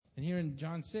And here in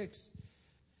John 6,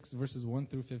 verses 1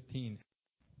 through 15.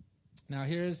 Now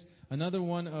here's another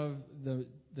one of the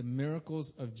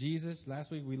miracles of Jesus. Last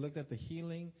week we looked at the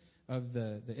healing of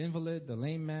the invalid, the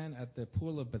lame man at the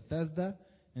pool of Bethesda.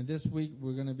 And this week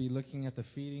we're going to be looking at the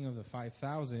feeding of the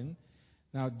 5,000.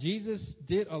 Now Jesus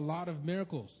did a lot of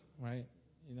miracles, right?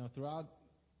 Throughout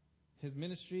his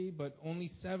ministry, but only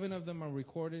 7 of them are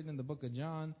recorded in the book of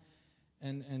John.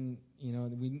 And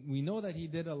we know that he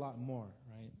did a lot more,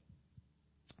 right?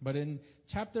 But in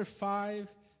chapter 5,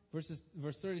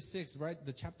 verse 36, right,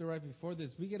 the chapter right before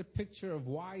this, we get a picture of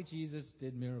why Jesus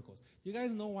did miracles. You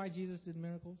guys know why Jesus did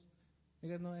miracles? You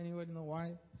guys know, anybody know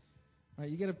why? Right,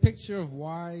 you get a picture of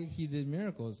why he did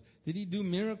miracles. Did he do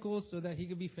miracles so that he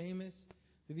could be famous?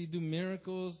 Did he do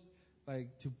miracles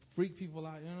like to freak people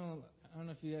out? I don't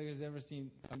know if you guys ever seen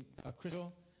a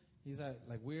Crystal. He's a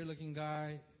weird looking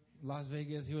guy, Las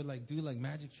Vegas. He would do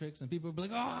magic tricks, and people would be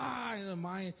like, ah,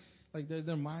 mind,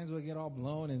 their minds would get all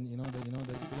blown, and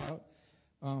they go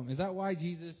out. Is that why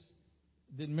Jesus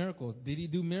did miracles? Did he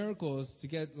do miracles to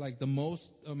get the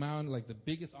most amount, the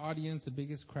biggest audience, the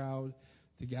biggest crowd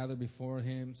to gather before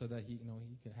him, so that he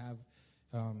could have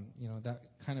that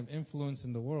kind of influence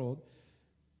in the world?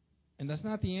 And that's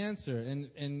not the answer.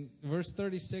 In verse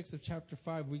 36 of chapter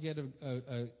 5, we get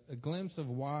a glimpse of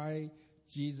why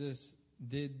Jesus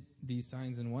did these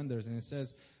signs and wonders. And it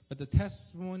says, but the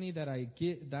testimony that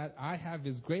I have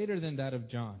is greater than that of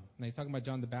John. Now he's talking about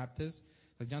John the Baptist.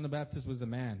 John the Baptist was the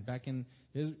man. Back in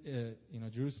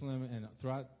Jerusalem and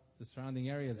throughout the surrounding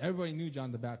areas, everybody knew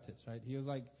John the Baptist, right?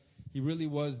 He really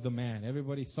was the man.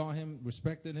 Everybody saw him,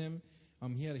 respected him.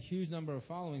 He had a huge number of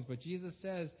followings. But Jesus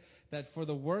says that for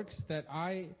the works that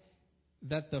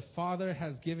the Father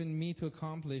has given me to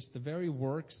accomplish, the very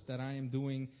works that I am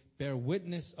doing bear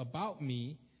witness about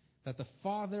me, that the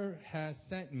Father has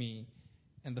sent me,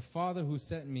 and the Father who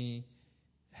sent me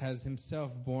has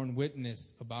himself borne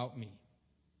witness about me.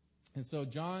 And so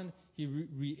John, he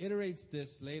reiterates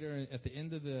this later at the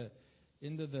end of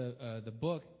the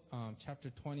book, chapter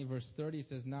 20, verse 30. It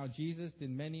says, now Jesus did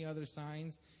many other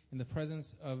signs in the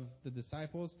presence of the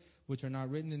disciples, which are not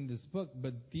written in this book,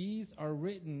 but these are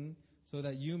written so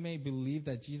that you may believe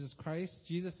that Jesus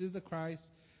is the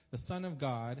Christ, the Son of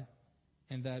God,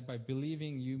 and that by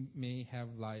believing you may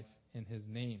have life in his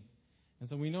name. And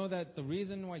so we know that the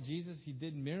reason why he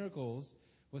did miracles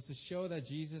was to show that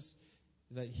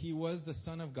that he was the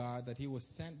Son of God, that he was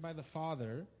sent by the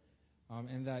Father,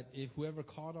 and that if whoever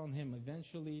called on him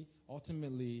eventually,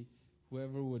 ultimately,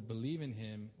 whoever would believe in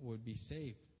him would be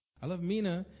saved. I love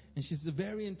Mina, and she's a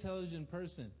very intelligent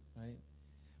person, right?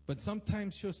 But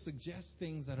sometimes she'll suggest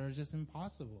things that are just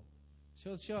impossible.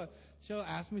 She'll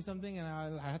ask me something, and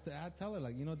I have to tell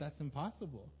her, that's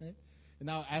impossible, right? And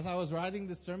now, as I was writing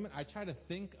this sermon, I tried to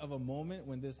think of a moment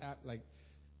when this happened,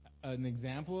 an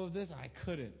example of this, and I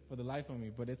couldn't for the life of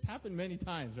me. But it's happened many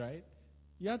times, right?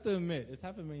 You have to admit, it's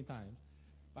happened many times.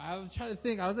 But I was trying to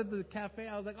think. I was at the cafe.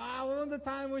 I was like, what was the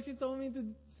time where she told me to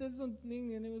say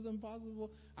something and it was impossible?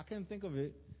 I couldn't think of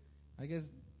it. I guess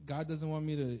God doesn't want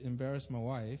me to embarrass my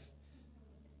wife.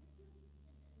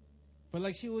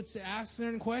 But she would ask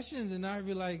certain questions, and I'd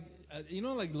be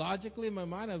logically in my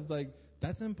mind, I was like,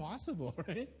 that's impossible,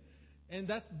 right? And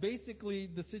that's basically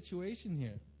the situation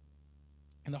here.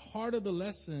 And the heart of the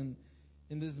lesson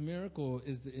in this miracle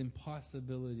is the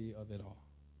impossibility of it all.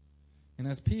 And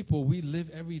as people, we live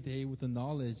every day with the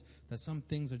knowledge that some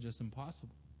things are just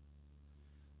impossible.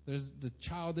 There's the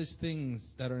childish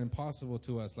things that are impossible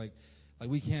to us, like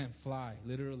we can't fly,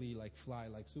 literally fly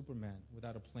like Superman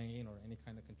without a plane or any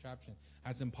kind of contraption.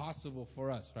 That's impossible for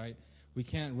us, right? We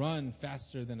can't run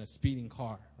faster than a speeding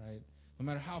car, right? No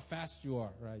matter how fast you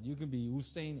are, right? You can be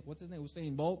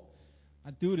Usain Bolt.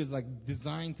 That dude is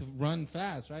designed to run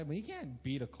fast, right? But he can't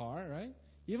beat a car, right?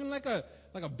 Even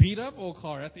a beat up old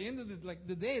car. At the end of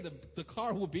the day, the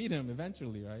car will beat him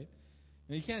eventually, right?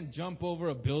 And he can't jump over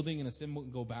a building and a symbol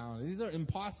and go bound. These are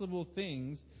impossible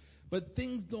things, but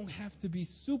things don't have to be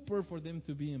super for them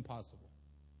to be impossible.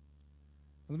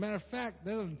 As a matter of fact,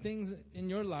 there are things in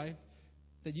your life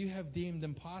that you have deemed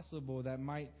impossible that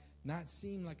might not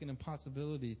seem like an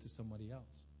impossibility to somebody else.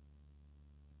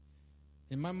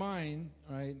 In my mind,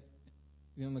 right,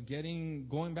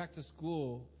 going back to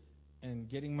school and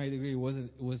getting my degree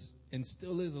was and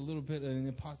still is a little bit of an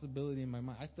impossibility in my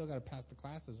mind. I still got to pass the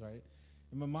classes, right?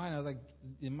 In my mind, I was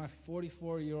in my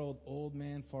 44-year-old old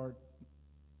man fart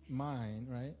mind,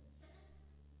 right?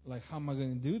 How am I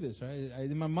going to do this, right?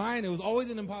 In my mind, it was always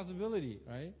an impossibility,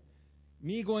 right?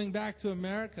 Me going back to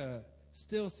America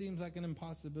still seems like an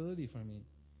impossibility for me.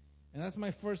 And that's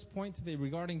my first point today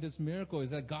regarding this miracle,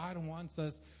 is that God wants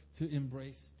us to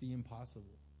embrace the impossible.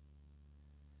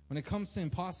 When it comes to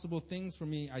impossible things for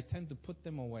me, I tend to put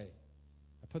them away.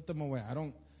 I put them away.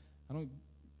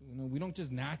 We don't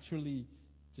just naturally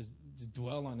just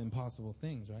dwell on impossible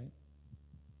things, right?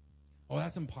 Oh,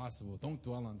 that's impossible. Don't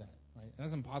dwell on that, right?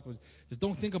 That's impossible. Just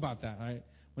don't think about that, right?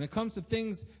 When it comes to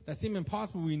things that seem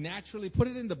impossible, we naturally put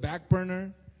it in the back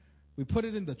burner. We put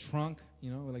it in the trunk,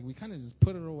 like we kind of just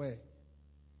put it away.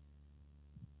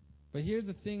 But here's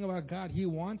the thing about God. He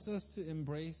wants us to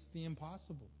embrace the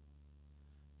impossible.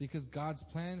 Because God's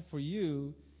plan for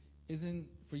you isn't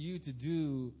for you to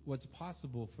do what's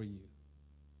possible for you.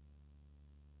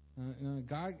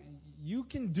 God, you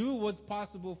can do what's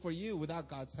possible for you without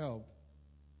God's help.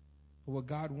 But what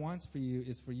God wants for you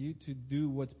is for you to do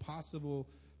what's possible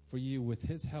for you with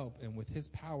His help and with His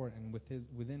power and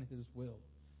within His will.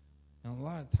 And a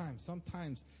lot of times,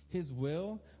 sometimes His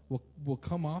will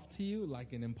come off to you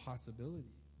like an impossibility.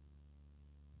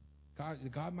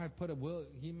 God might put a will,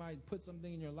 He might put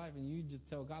something in your life and you just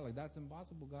tell God, like, that's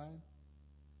impossible, God.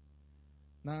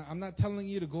 Now, I'm not telling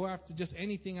you to go after just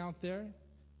anything out there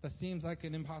that seems like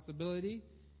an impossibility,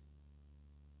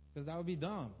 because that would be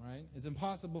dumb, right? It's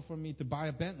impossible for me to buy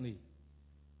a Bentley,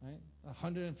 right?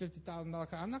 $150,000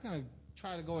 car. I'm not going to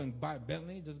try to go and buy a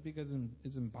Bentley just because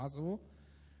it's impossible,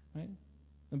 right?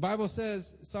 The Bible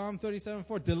says, Psalm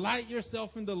 37:4, delight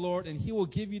yourself in the Lord and He will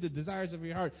give you the desires of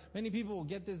your heart. Many people will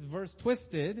get this verse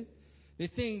twisted. They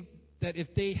think that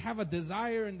if they have a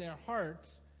desire in their heart,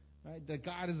 right, that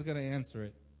God is going to answer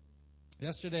it.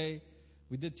 Yesterday,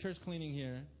 we did church cleaning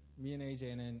here, me and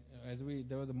AJ, and then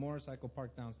there was a motorcycle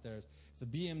parked downstairs. It's a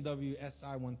BMW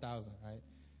SI 1000, right?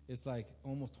 It's like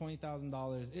almost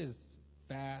 $20,000. It is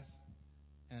fast.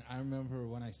 And I remember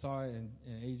when I saw it and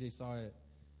AJ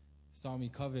saw me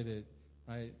covet it,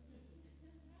 right?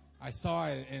 I saw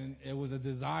it and it was a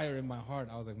desire in my heart.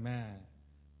 I was like, man,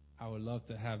 I would love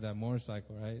to have that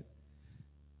motorcycle, right?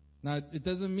 Now, it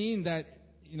doesn't mean that,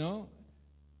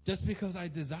 just because I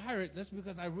desire it, just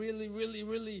because I really, really,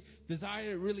 really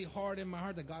desire it really hard in my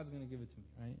heart, that God's going to give it to me,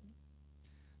 right?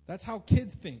 That's how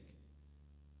kids think.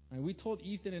 Right? We told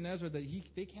Ethan and Ezra that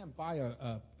they can't buy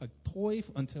a toy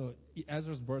until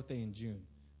Ezra's birthday in June,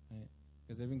 right?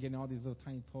 Because they've been getting all these little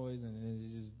tiny toys and they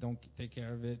just don't take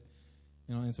care of it,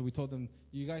 And so we told them,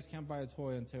 you guys can't buy a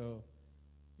toy until,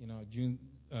 June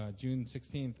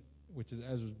 16th, which is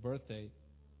Ezra's birthday,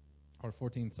 or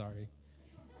 14th, sorry.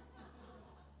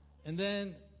 And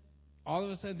then all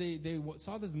of a sudden they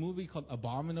saw this movie called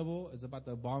Abominable. It's about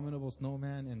the abominable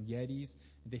snowman and Yetis.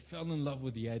 And they fell in love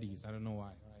with Yetis. I don't know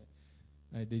why,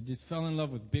 right? They just fell in love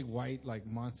with big white, like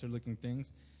monster-looking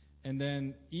things. And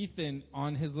then Ethan,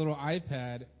 on his little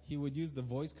iPad, he would use the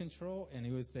voice control and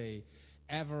he would say,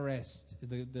 Everest.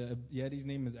 The Yeti's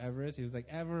name is Everest. He was like,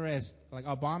 Everest, like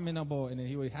abominable. And then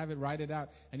he would have it write it out.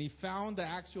 And he found the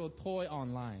actual toy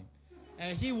online.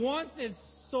 And he wants it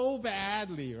so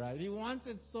badly, right? He wants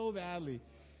it so badly.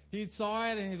 He saw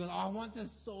it and he goes, oh, I want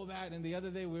this so bad. And the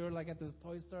other day we were like at this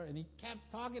toy store and he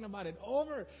kept talking about it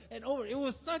over and over. It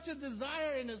was such a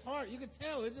desire in his heart. You could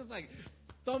tell. It's just like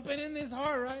thumping in his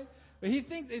heart, right? But he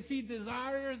thinks if he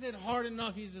desires it hard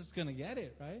enough, he's just going to get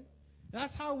it, right?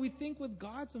 That's how we think with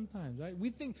God sometimes, right? We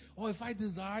think, oh, if I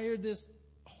desire this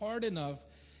hard enough,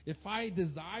 if I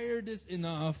desire this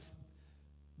enough,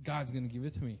 God's going to give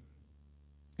it to me.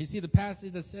 You see the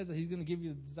passage that says that He's going to give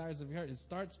you the desires of your heart. It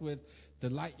starts with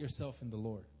delight yourself in the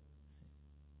Lord.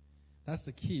 That's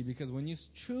the key, because when you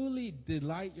truly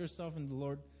delight yourself in the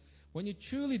Lord, when you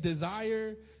truly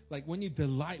desire, like when you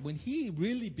delight, when He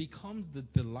really becomes the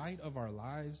delight of our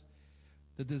lives,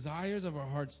 the desires of our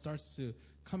heart starts to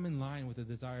come in line with the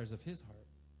desires of His heart.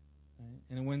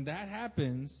 Right? And when that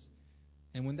happens,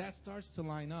 and when that starts to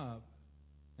line up,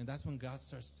 and that's when God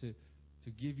starts to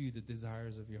give you the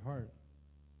desires of your heart.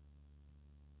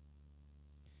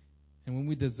 And when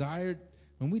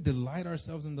we delight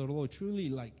ourselves in the Lord, truly,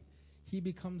 like, He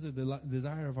becomes the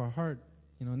desire of our heart.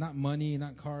 Not money,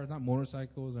 not cars, not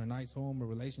motorcycles, or a nice home, or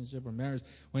relationship, or marriage.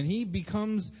 When He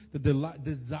becomes the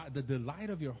delight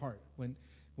of your heart, when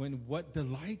what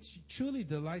truly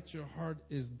delights your heart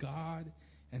is God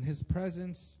and His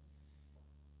presence,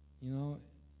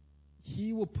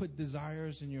 He will put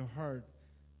desires in your heart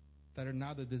that are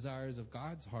now the desires of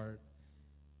God's heart.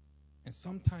 And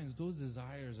sometimes those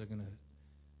desires are going to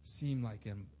seem like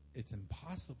it's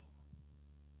impossible.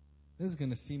 This is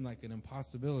going to seem like an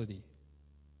impossibility.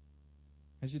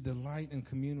 As you delight and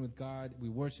commune with God, we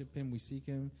worship Him, we seek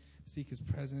Him, seek His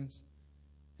presence.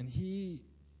 And He,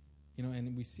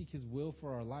 and we seek His will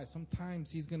for our lives.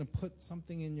 Sometimes He's going to put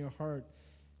something in your heart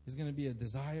It's going to be a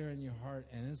desire in your heart,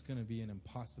 and it's going to be an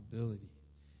impossibility.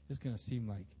 It's going to seem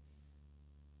like,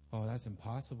 oh, that's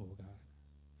impossible,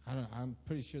 God. I'm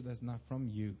pretty sure that's not from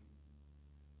you.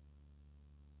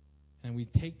 And we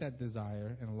take that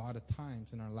desire, and a lot of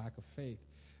times in our lack of faith,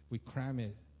 we cram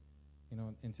it,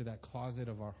 into that closet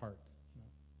of our heart.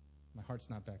 My heart's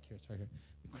not back here; it's right here.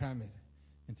 We cram it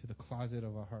into the closet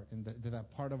of our heart, and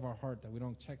that part of our heart that we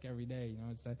don't check every day.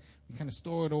 It's that we kind of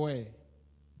store it away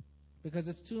because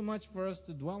it's too much for us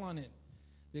to dwell on it.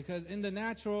 Because in the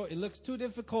natural, it looks too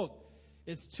difficult.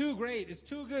 It's too great. It's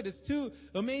too good. It's too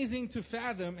amazing to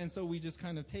fathom, and so we just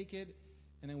kind of take it,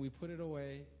 and then we put it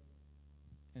away,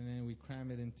 and then we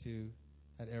cram it into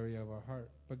that area of our heart.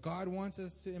 But God wants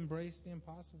us to embrace the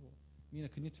impossible.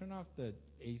 Can you turn off the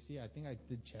AC? I think I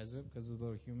did Chesup because it's a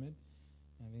little humid.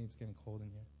 I think it's getting cold in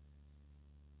here.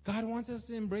 God wants us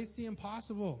to embrace the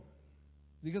impossible.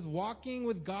 Because walking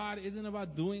with God isn't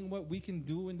about doing what we can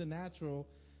do in the natural,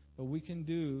 but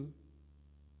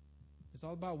it's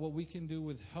all about what we can do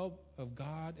with help of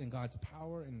God and God's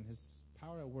power and His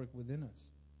power at work within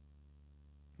us.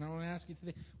 And I want to ask you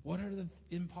today, what are the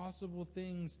impossible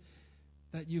things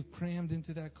that you've crammed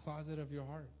into that closet of your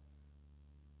heart?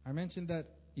 I mentioned that,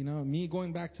 me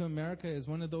going back to America is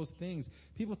one of those things.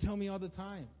 People tell me all the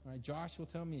time, right? Josh will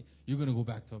tell me, you're going to go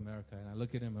back to America. And I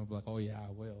look at him and I'm like, oh yeah,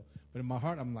 I will. But in my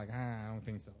heart, I'm like, I don't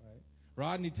think so, right?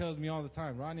 Rodney tells me all the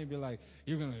time. Rodney will be like,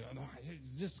 you're going to,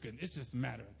 it's just a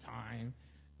matter of time.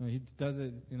 He does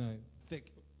it,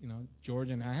 thick,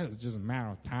 Georgian. It's just a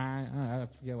matter of time. I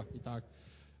forget what he talks.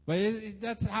 But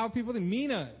that's how people think.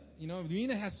 Mina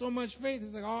has so much faith.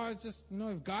 It's like, oh, it's just,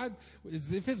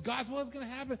 if it's God's will, it's going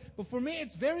to happen. But for me,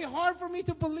 it's very hard for me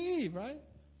to believe, right?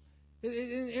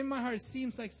 In my heart, it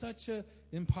seems like such an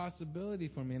impossibility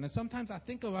for me. And sometimes I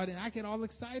think about it and I get all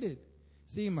excited.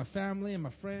 Seeing my family and my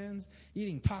friends,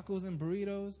 eating tacos and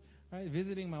burritos, right?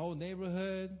 Visiting my old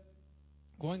neighborhood,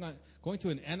 going to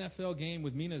an NFL game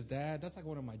with Mina's dad. That's like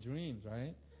one of my dreams,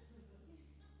 right?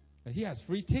 He has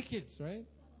free tickets, right?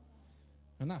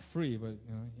 Well, not free, but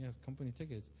he has company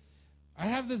tickets. I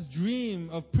have this dream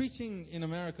of preaching in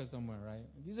America somewhere, right?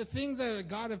 These are things that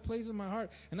God has placed in my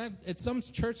heart. And at some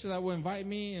church that will invite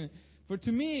me. And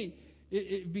to me,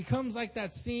 it becomes like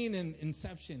that scene in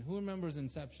Inception. Who remembers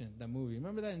Inception, that movie?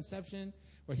 Remember that Inception?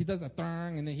 Where he does a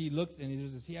thang, and then he looks, and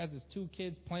he has his two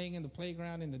kids playing in the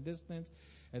playground in the distance.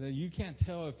 And then you can't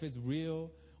tell if it's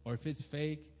real or if it's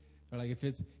fake. Or like if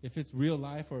it's real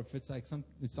life or if it's like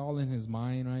it's all in his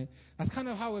mind, right? That's kind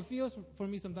of how it feels for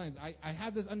me sometimes. I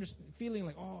have this feeling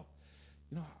like, oh,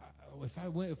 if I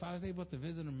was able to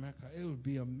visit America, it would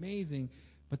be amazing.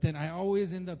 But then I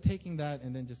always end up taking that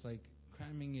and then just like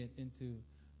cramming it into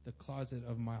the closet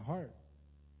of my heart.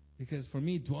 Because for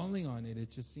me, dwelling on it,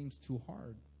 it just seems too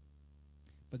hard.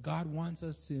 But God wants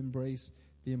us to embrace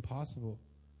the impossible.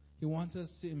 He wants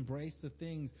us to embrace the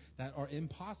things that are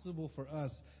impossible for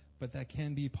us, but that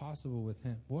can be possible with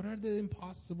Him. What are the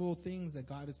impossible things that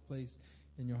God has placed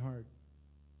in your heart?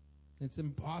 It's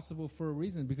impossible for a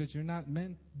reason, because you're not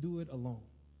meant to do it alone.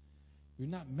 You're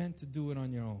not meant to do it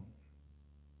on your own.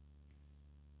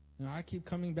 I keep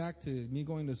coming back to me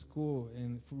going to school,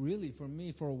 and for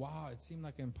me, for a while, it seemed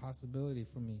like an impossibility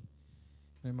for me.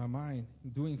 In my mind,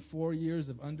 doing 4 years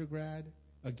of undergrad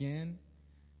again,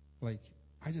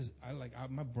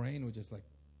 my brain would just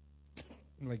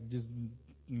just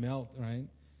melt, right?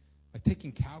 Like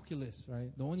taking calculus, right?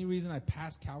 The only reason I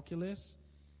passed calculus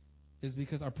is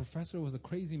because our professor was a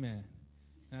crazy man.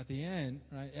 And at the end,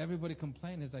 right, everybody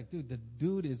complained. It's like, dude, the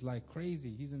dude is like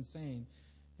crazy. He's insane.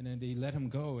 And then they let him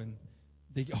go, and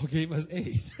they all gave us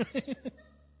A's. Right?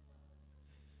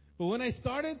 But when I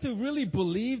started to really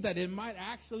believe that it might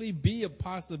actually be a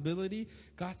possibility,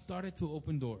 God started to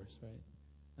open doors, right?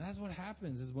 And that's what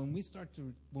happens is when we step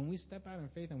out in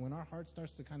faith and when our heart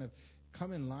starts to kind of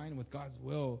come in line with God's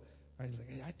will, right? Like,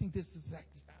 hey, I think this is,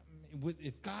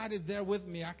 if God is there with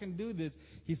me, I can do this.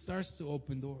 He starts to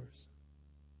open doors.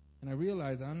 And I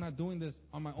realize that I'm not doing this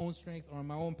on my own strength or on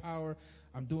my own power.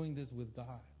 I'm doing this with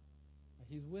God.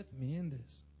 He's with me in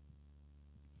this.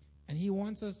 And He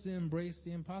wants us to embrace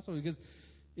the impossible, because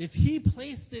if He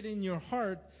placed it in your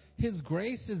heart, His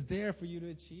grace is there for you to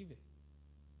achieve it.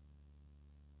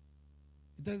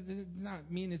 It does not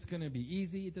mean it's going to be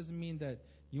easy. It doesn't mean that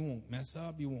you won't mess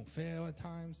up, you won't fail at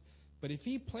times. But if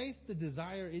He placed the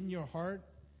desire in your heart,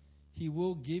 He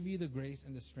will give you the grace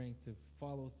and the strength to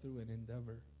follow through and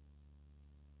endeavor.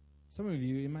 Some of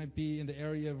you, it might be in the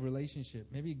area of relationship.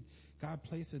 Maybe God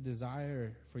placed a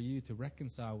desire for you to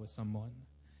reconcile with someone,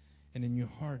 and in your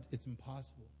heart, it's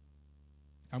impossible.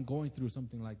 I'm going through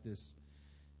something like this.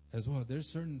 as well. There's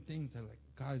certain things that, like,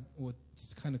 God would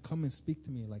just kind of come and speak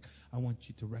to me, like, I want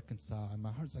you to reconcile. And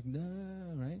my heart's like,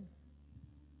 no, right?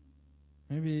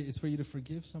 Maybe it's for you to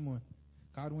forgive someone.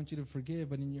 God wants you to forgive,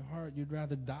 but in your heart, you'd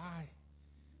rather die.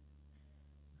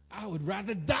 I would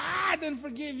rather die than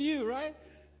forgive you, right?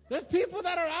 There's people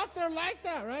that are out there like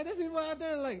that, right? There's people out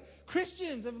there like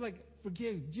Christians that are like,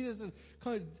 forgive Jesus,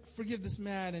 forgive this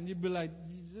man, and you'd be like,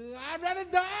 I'd rather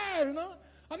die, you know?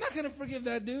 I'm not going to forgive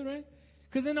that dude, right?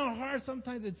 Because in our hearts,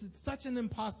 sometimes it's such an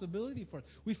impossibility for us.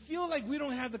 We feel like we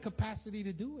don't have the capacity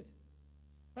to do it,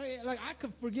 right? Like, I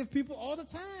could forgive people all the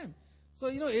time. So,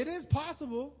 it is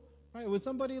possible, right? When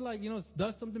somebody, like,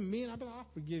 does something mean, I'll be like, I'll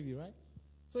forgive you, right?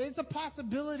 So it's a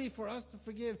possibility for us to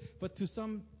forgive. But to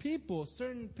some people,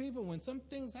 certain people, when some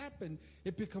things happen,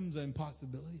 it becomes an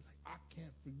impossibility. Like, I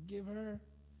can't forgive her.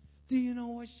 Do you know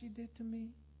what she did to me?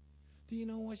 Do you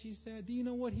know what she said? Do you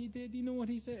know what he did? Do you know what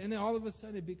he said? And then all of a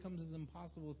sudden it becomes this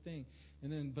impossible thing.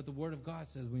 But the Word of God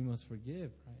says we must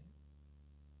forgive, right?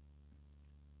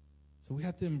 So we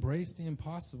have to embrace the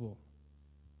impossible.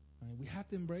 Right? We have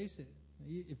to embrace it.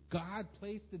 If God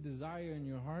placed the desire in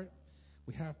your heart,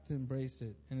 we have to embrace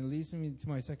it. And it leads me to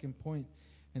my second point,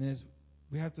 and is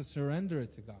we have to surrender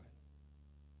it to God.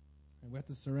 We have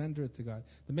to surrender it to God.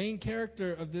 The main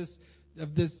character of this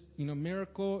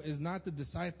miracle is not the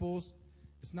disciples.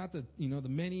 It's not the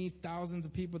many thousands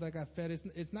of people that got fed.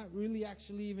 It's not really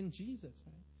actually even Jesus,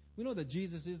 right? We know that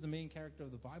Jesus is the main character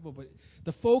of the Bible, but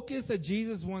the focus that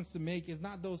Jesus wants to make is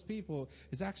not those people.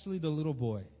 It's actually the little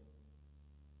boy.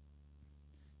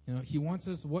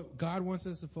 What God wants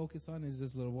us to focus on is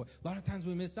this little boy. A lot of times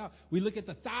we miss out. We look at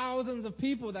the thousands of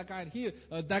people that got healed,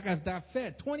 that got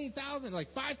fed. 20,000,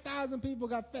 like 5,000 people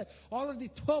got fed. All of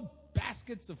these 12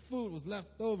 baskets of food was left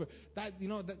over. But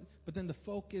then the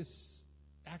focus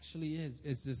actually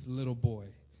is this little boy.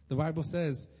 The Bible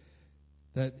says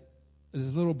that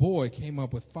this little boy came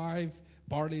up with 5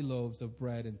 barley loaves of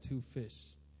bread and 2 fish.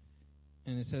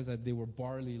 And it says that they were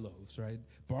barley loaves, right?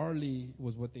 Barley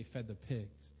was what they fed the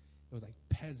pigs. It was like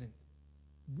peasant,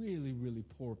 really, really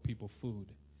poor people food.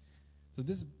 So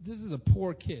this is a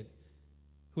poor kid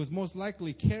who was most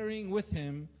likely carrying with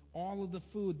him all of the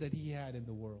food that he had in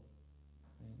the world.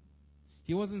 Right?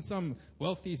 He wasn't some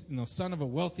wealthy, son of a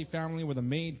wealthy family where the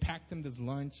maid packed him this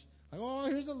lunch. Like, oh,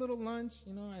 here's a little lunch.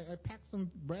 I packed some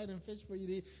bread and fish for you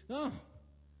to eat. No.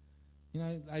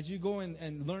 As you go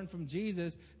and learn from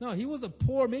Jesus, no, he was a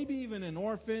poor, maybe even an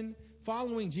orphan,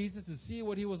 following Jesus to see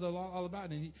what he was all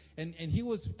about. And he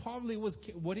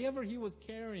whatever he was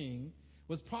carrying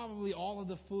was probably all of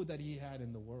the food that he had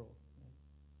in the world.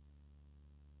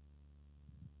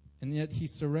 And yet he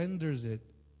surrenders it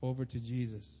over to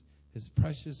Jesus, his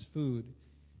precious food.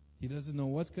 He doesn't know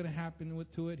what's going to happen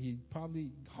to it. He's probably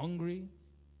hungry,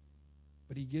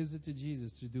 but he gives it to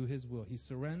Jesus to do his will. He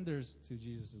surrenders to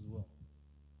Jesus' will.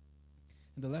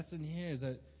 And the lesson here is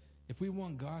that if we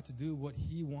want God to do what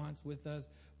he wants with us,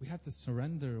 we have to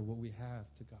surrender what we have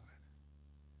to God.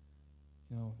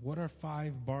 What are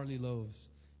 5 barley loaves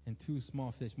and 2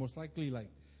 small fish? Most likely,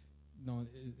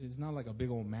 it's not like a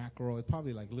big old mackerel. It's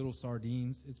probably like little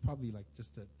sardines. It's probably like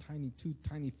just 2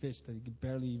 tiny fish that you could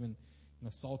barely even,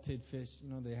 salted fish.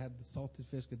 They had the salted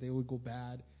fish because they would go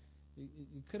bad.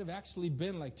 It could have actually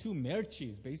been like 2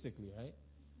 merchis, basically, right?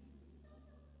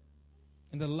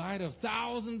 In the light of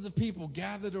thousands of people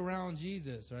gathered around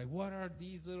Jesus, right? What are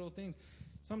these little things?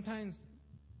 Sometimes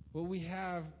what we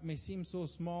have may seem so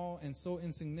small and so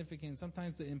insignificant.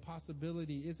 Sometimes the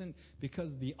impossibility isn't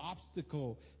because the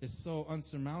obstacle is so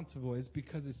unsurmountable. It's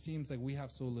because it seems like we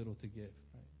have so little to give,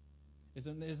 right?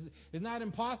 It's not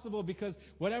impossible because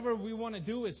whatever we want to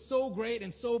do is so great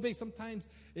and so big. Sometimes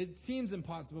it seems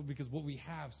impossible because what we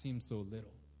have seems so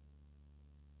little.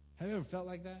 Have you ever felt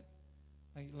like that?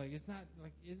 Like it's not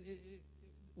like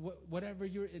whatever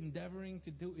you're endeavoring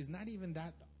to do is not even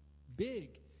that big,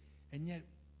 and yet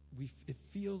it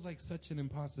feels like such an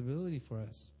impossibility for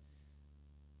us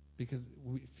because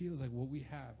it feels like what we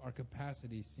have, our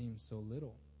capacity, seems so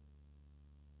little,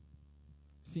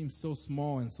 seems so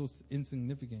small and so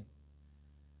insignificant.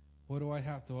 What do I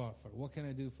have to offer? What can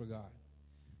I do for God?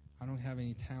 I don't have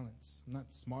any talents. I'm not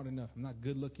smart enough. I'm not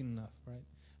good looking enough, right?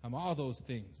 I'm all those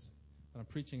things. But I'm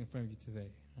preaching in front of you today.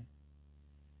 Right?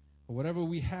 But whatever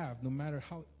we have, no matter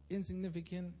how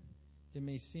insignificant it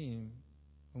may seem,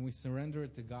 when we surrender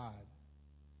it to God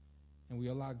and we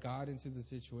allow God into the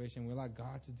situation, we allow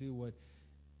God to do what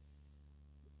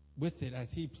with it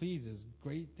as he pleases,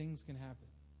 great things can happen.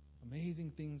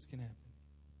 Amazing things can happen.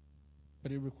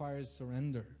 But it requires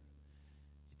surrender.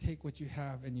 You take what you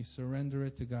have and you surrender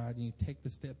it to God, and you take the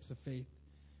steps of faith.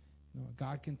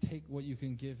 God can take what you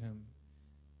can give him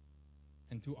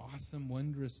and do awesome,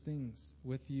 wondrous things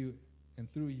with you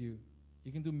and through you.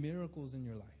 He can do miracles in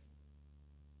your life.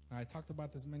 I talked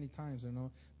about this many times,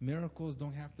 miracles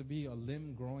don't have to be a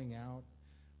limb growing out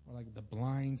or like the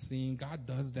blind seeing. God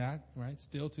does that, right?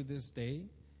 Still to this day.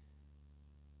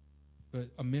 But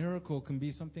a miracle can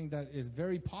be something that is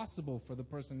very possible for the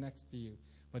person next to you.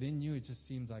 But in you, it just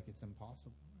seems like it's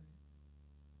impossible.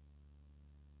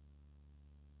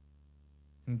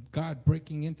 And God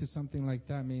breaking into something like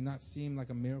that may not seem like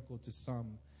a miracle to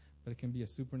some, but it can be a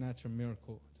supernatural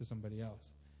miracle to somebody else.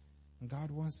 And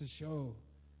God wants to show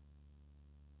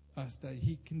us that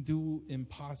He can do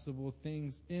impossible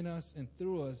things in us and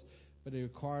through us, but it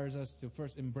requires us to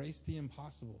first embrace the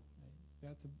impossible.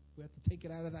 Right? We have to take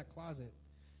it out of that closet.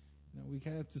 We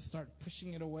have to start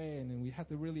pushing it away, and then we have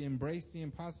to really embrace the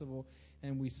impossible,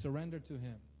 and we surrender to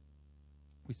Him.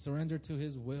 We surrender to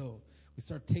His will. We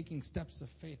start taking steps of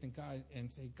faith in God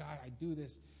and say, God, I do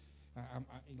this.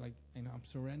 I'm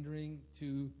surrendering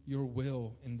to your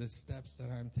will in the steps that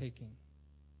I'm taking.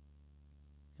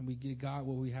 And we give God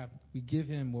what we have. We give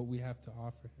Him what we have to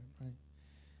offer Him, right?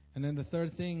 And then the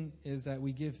third thing is that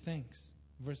we give thanks.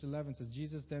 Verse 11 says,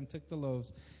 Jesus then took the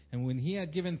loaves, and when He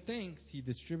had given thanks, He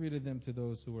distributed them to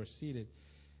those who were seated.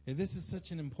 And this is such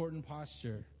an important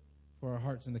posture for our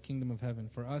hearts in the kingdom of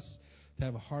heaven, for us to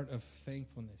have a heart of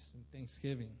thankfulness and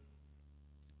thanksgiving,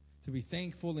 to be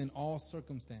thankful in all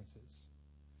circumstances.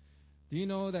 Do you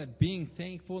know that being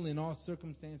thankful in all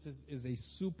circumstances is a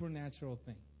supernatural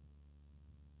thing?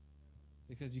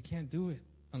 Because you can't do it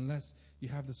unless you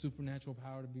have the supernatural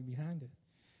power to be behind it.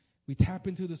 We tap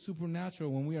into the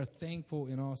supernatural when we are thankful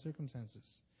in all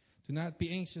circumstances. Do not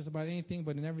be anxious about anything,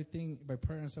 but in everything, by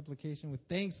prayer and supplication, with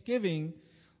thanksgiving,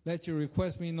 let your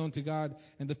requests be known to God.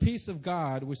 And the peace of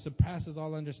God, which surpasses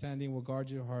all understanding, will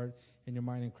guard your heart and your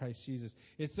mind in Christ Jesus.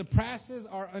 It surpasses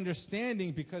our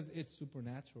understanding because it's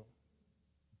supernatural.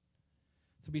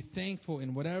 To be thankful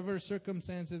in whatever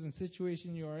circumstances and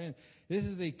situation you are in. This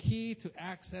is a key to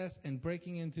access and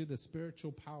breaking into the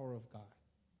spiritual power of God.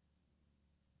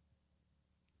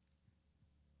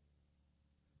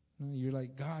 You're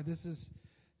like, God, this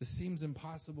seems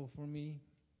impossible for me,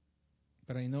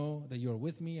 but I know that you're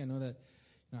with me. I know that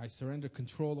I surrender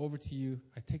control over to you.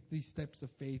 I take these steps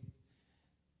of faith,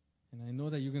 and I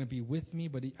know that you're going to be with me,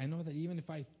 but I know that even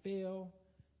if I fail,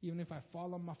 even if I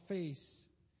fall on my face,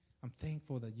 I'm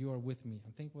thankful that you are with me.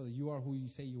 I'm thankful that you are who you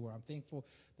say you are. I'm thankful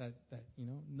that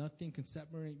nothing can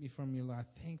separate me from your love.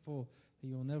 I'm thankful that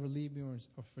you will never leave me or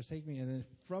forsake me. And then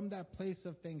from that place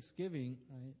of thanksgiving,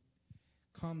 right,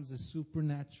 comes a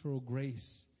supernatural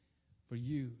grace for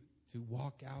you to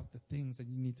walk out the things that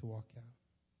you need to walk out.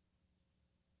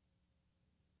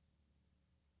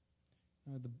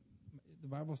 The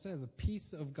Bible says, a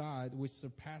peace of God which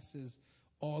surpasses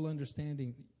all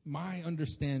understanding. My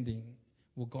understanding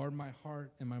will guard my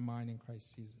heart and my mind in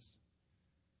Christ Jesus.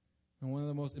 And one of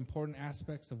the most important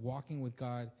aspects of walking with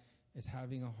God is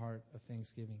having a heart of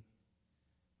thanksgiving.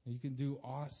 You can do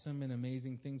awesome and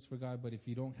amazing things for God, but if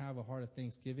you don't have a heart of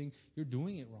thanksgiving, you're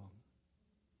doing it wrong.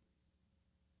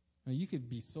 Now, you could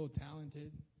be so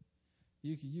talented.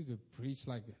 You could preach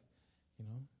like,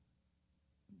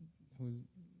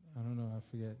 I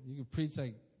forget. You could preach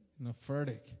like,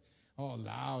 Furtick, all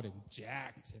loud and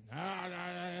jacked.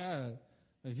 And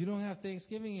If you don't have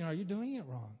thanksgiving in your heart, you're doing it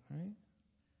wrong, right?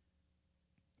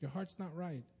 Your heart's not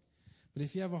right. But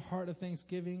if you have a heart of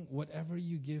thanksgiving, whatever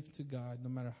you give to God, no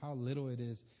matter how little it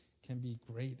is, can be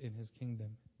great in His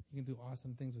kingdom. You can do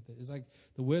awesome things with it. It's like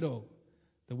the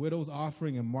widow's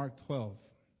offering in Mark 12.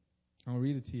 I'll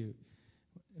read it to you.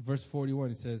 Verse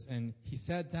 41, it says, and he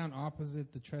sat down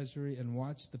opposite the treasury and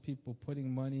watched the people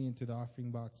putting money into the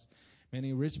offering box.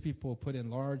 Many rich people put in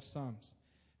large sums.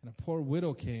 And a poor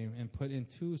widow came and put in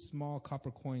 2 small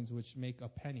copper coins, which make a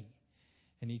penny.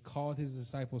 And he called his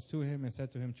disciples to him and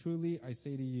said to him, truly, I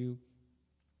say to you,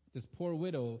 this poor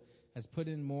widow has put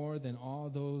in more than all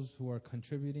those who are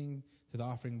contributing to the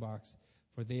offering box,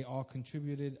 for they all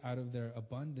contributed out of their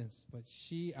abundance, but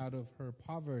she out of her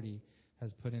poverty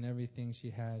has put in everything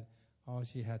she had, all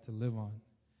she had to live on.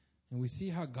 And we see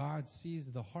how God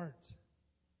sees the heart.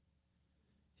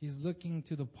 He's looking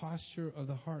to the posture of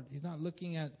the heart. He's not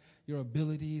looking at your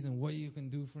abilities and what you can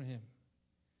do for Him.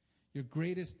 Your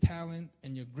greatest talent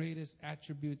and your greatest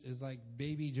attributes is like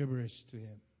baby gibberish to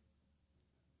Him.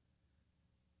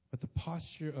 But the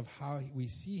posture of how we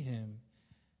see Him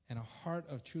and a heart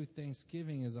of true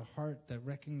thanksgiving is a heart that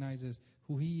recognizes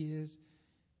who He is,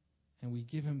 and we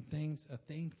give Him thanks. A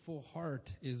thankful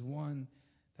heart is one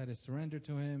that is surrendered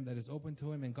to Him, that is open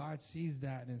to Him, and God sees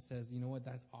that and says, you know what,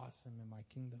 that's awesome in my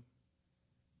kingdom.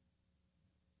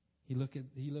 He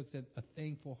looks at a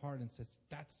thankful heart and says,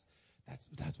 that's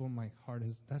what my heart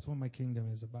is. That's what my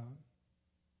kingdom is about.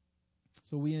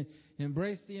 So we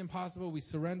embrace the impossible. We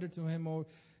surrender to Him,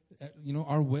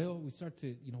 our will. We start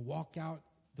to, walk out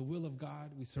the will of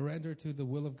God. We surrender to the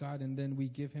will of God, and then we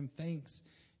give Him thanks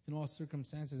in all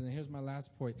circumstances. And here's my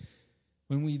last point.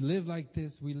 When we live like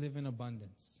this, we live in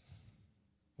abundance.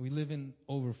 We live in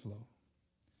overflow.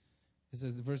 It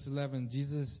says, verse 11,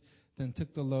 Jesus then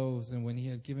took the loaves, and when He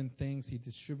had given thanks, He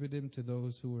distributed them to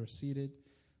those who were seated.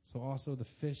 So also the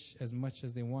fish, as much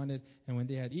as they wanted. And when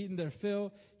they had eaten their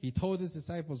fill, He told His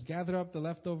disciples, gather up the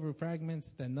leftover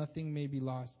fragments, that nothing may be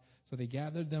lost. So they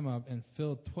gathered them up and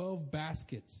filled 12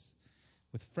 baskets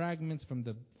with fragments from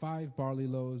the 5 barley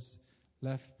loaves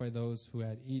left by those who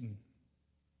had eaten.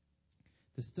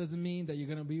 This doesn't mean that you're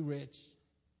going to be rich,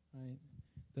 right?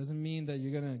 Doesn't mean that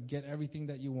you're going to get everything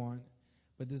that you want.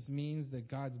 But this means that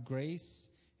God's grace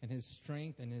and His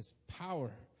strength and His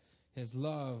power, His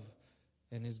love,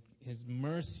 and His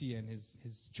mercy and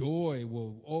His joy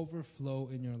will overflow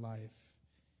in your life.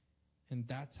 And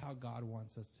that's how God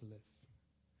wants us to live.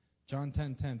 John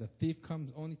 10:10, the thief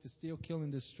comes only to steal, kill,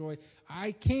 and destroy.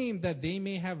 I came that they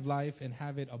may have life and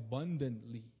have it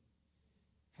abundantly.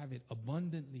 Have it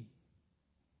abundantly.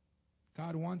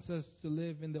 God wants us to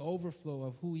live in the overflow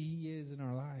of who He is in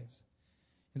our lives.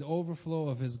 In the overflow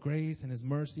of His grace and His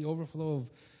mercy, overflow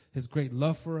of His great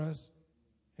love for us,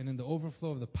 and in the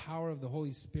overflow of the power of the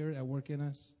Holy Spirit at work in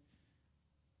us.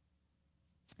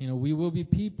 We will be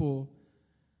people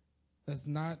that's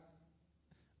not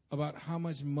about how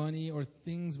much money or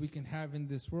things we can have in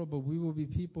this world, but we will be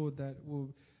people that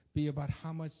will be about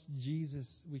how much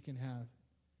Jesus we can have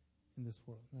in this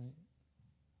world, right?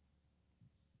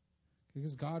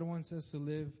 Because God wants us to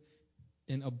live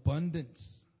in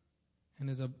abundance.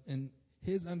 And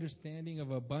His understanding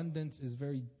of abundance is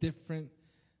very different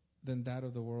than that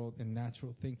of the world in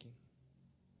natural thinking.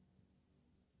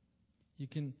 You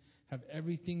can have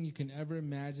everything you can ever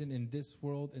imagine in this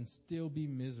world and still be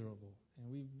miserable.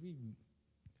 And we've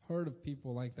heard of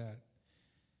people like that.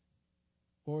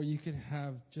 Or you can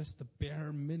have just the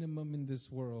bare minimum in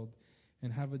this world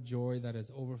and have a joy that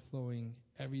is overflowing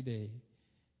every day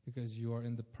because you are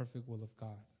in the perfect will of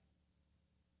God.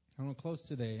 I want to close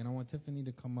today, and I want Tiffany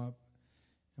to come up,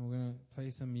 and we're going to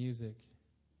play some music.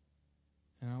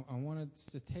 And I want us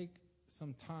to take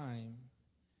some time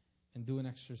and do an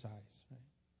exercise, right?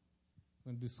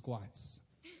 We're going to do squats.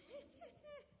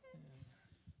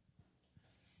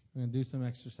 We're going to do some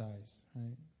exercise,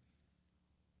 right?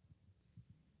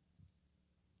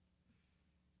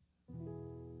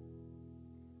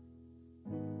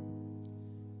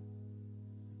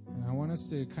 And I want us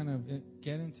to kind of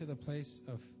get into the place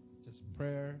of just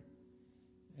prayer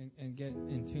and get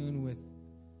in tune with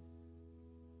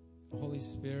the Holy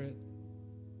Spirit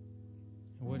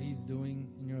and what He's doing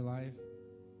in your life.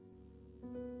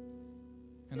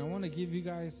 And I want to give you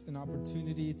guys an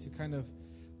opportunity to kind of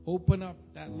open up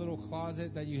that little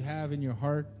closet that you have in your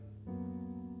heart,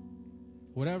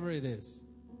 whatever it is.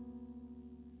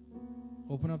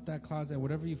 Open up that closet,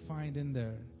 whatever you find in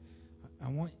there. I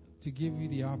want to give you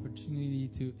the opportunity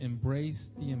to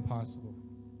embrace the impossible.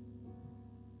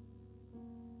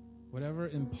 Whatever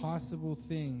impossible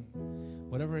thing,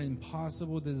 whatever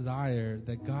impossible desire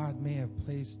that God may have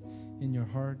placed in your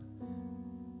heart,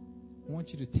 I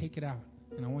want you to take it out,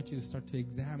 and I want you to start to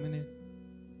examine it.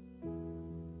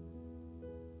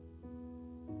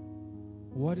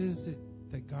 What is it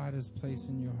that God has placed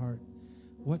in your heart?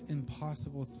 What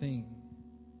impossible thing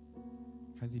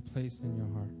has He placed in your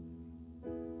heart?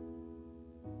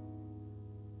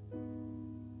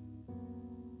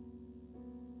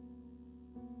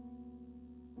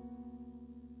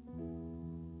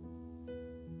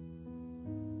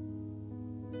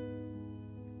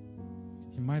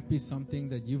 It might be something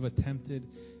that you've attempted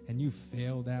and you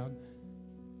failed out.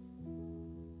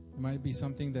 It might be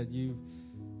something that you've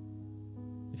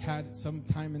had some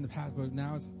time in the past, but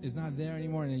now it's not there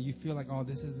anymore, and you feel like, oh,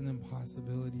 this is an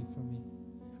impossibility for me.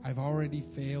 I've already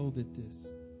failed at this.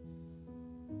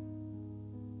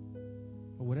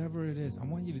 But whatever it is, I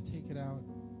want you to take it out.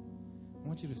 I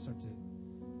want you to start to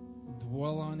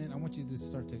dwell on it. I want you to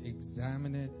start to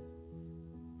examine it.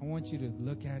 I want you to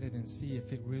look at it and see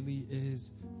if it really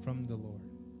is from the Lord.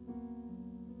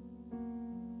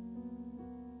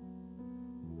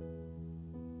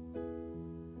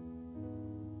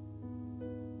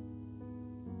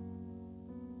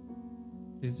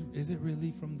 Is it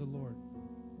really from the Lord?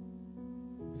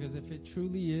 Because if it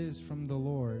truly is from the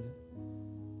Lord,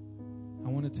 I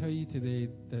want to tell you today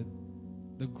that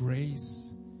the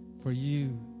grace for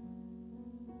you,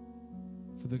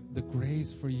 for the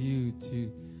grace for you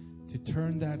to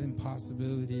turn that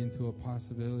impossibility into a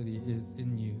possibility is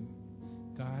in you.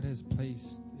 God has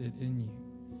placed it in you.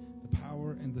 The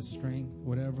power and the strength,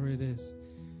 whatever it is,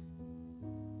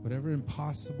 whatever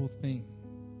impossible thing,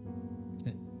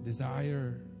 that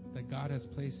desire that God has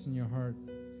placed in your heart,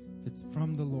 if it's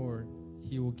from the Lord,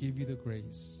 He will give you the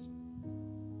grace.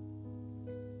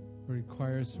 It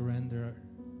requires surrender.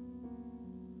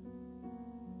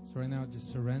 So right now,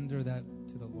 just surrender that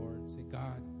to the Lord. Say,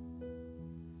 God,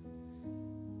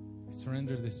 I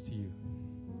surrender this to you.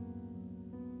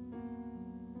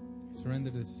 I surrender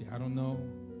this to you. I don't know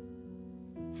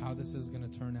how this is going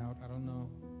to turn out. I don't know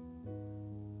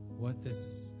what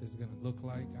this is going to look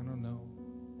like. I don't know.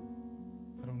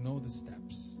 I don't know the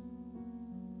steps.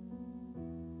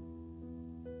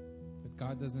 But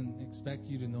God doesn't expect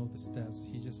you to know the steps.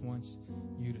 He just wants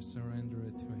you to surrender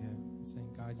it to Him,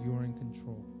 saying, God, you are in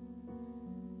control.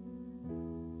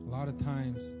 A lot of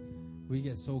times we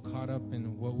get so caught up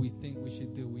in what we think we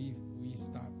should do, we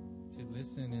stop to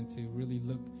listen and to really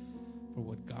look for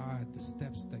what God, the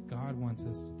steps that God wants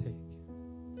us to take.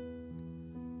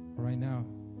 Right now,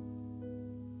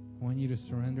 I want you to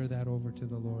surrender that over to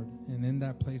the Lord. And in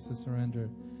that place of surrender,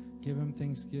 give Him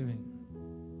thanksgiving.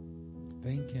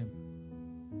 Thank Him.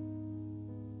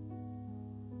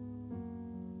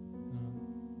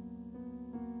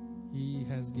 He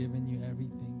has given you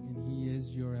everything, and He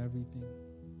is your everything.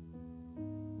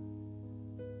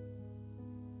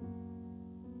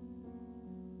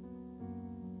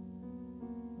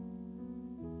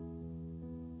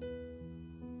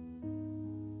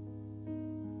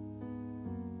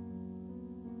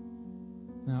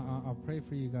 Now, I'll pray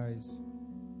for you guys.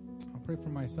 I'll pray for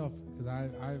myself, because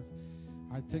I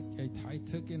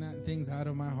took in things out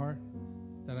of my heart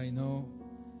that I know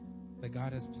that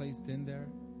God has placed in there.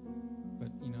 But,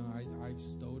 I've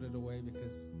stowed it away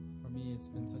because for me it's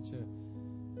been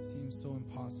it seems so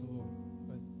impossible.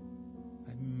 But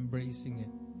I'm embracing it.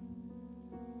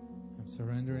 I'm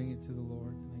surrendering it to the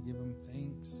Lord, and I give Him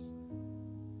thanks.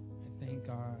 I thank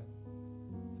God.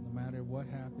 No matter what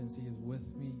happens, He is with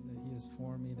me, that He is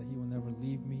for me, that He will never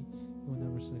leave me, He will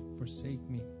never forsake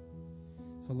me.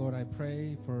 So, Lord, I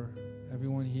pray for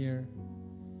everyone here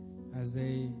as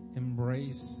they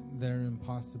embrace their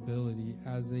impossibility,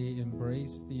 as they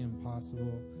embrace the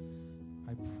impossible.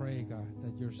 I pray, God,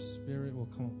 that your Spirit will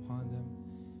come upon them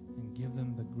and give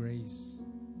them the grace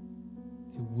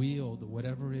to wield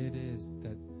whatever it is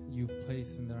that you've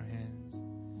placed in their hands,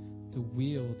 to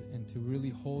wield and to really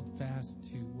hold fast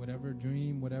to whatever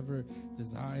dream, whatever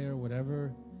desire,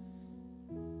 whatever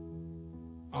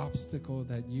obstacle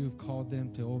that you've called them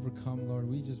to overcome. Lord,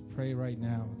 we just pray right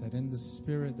now that in the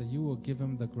Spirit that you will give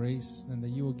them the grace, and that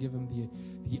you will give them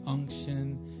the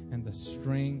unction and the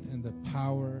strength and the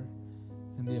power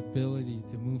and the ability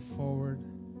to move forward,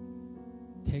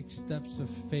 take steps of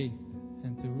faith,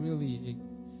 and to really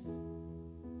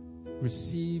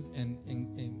receive and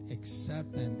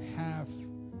accept and have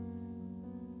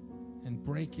and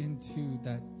break into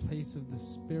that place of the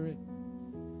Spirit,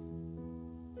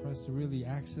 for us to really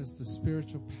access the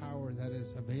spiritual power that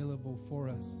is available for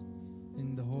us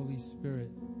in the Holy Spirit,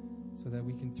 so that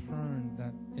we can turn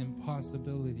that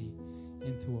impossibility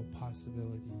into a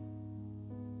possibility.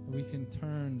 That we can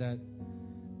turn that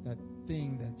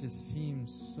thing that just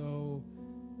seems so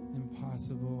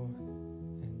impossible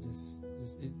and just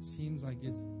it seems like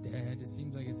it's dead, it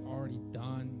seems like it's already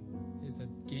done, it's a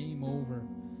game over.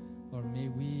 Lord, may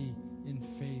we in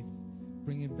faith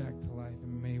bring it back to life,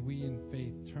 and may we in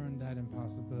faith turn that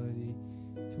impossibility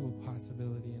to a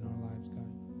possibility in our lives,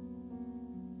 God.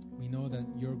 We know that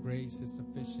your grace is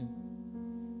sufficient.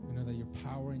 We know that your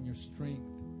power and your strength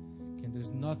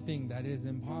there's nothing that is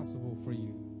impossible for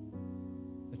you.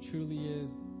 There truly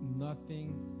is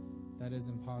nothing that is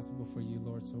impossible for you,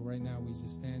 Lord. So right now we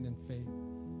just stand in faith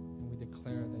and we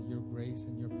declare that your grace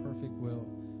and your perfect will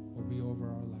be over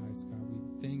our lives, God.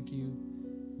 We thank you.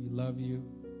 We love you.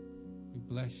 We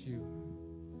bless you.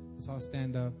 Let's all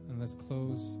stand up and let's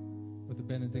close with a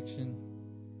benediction.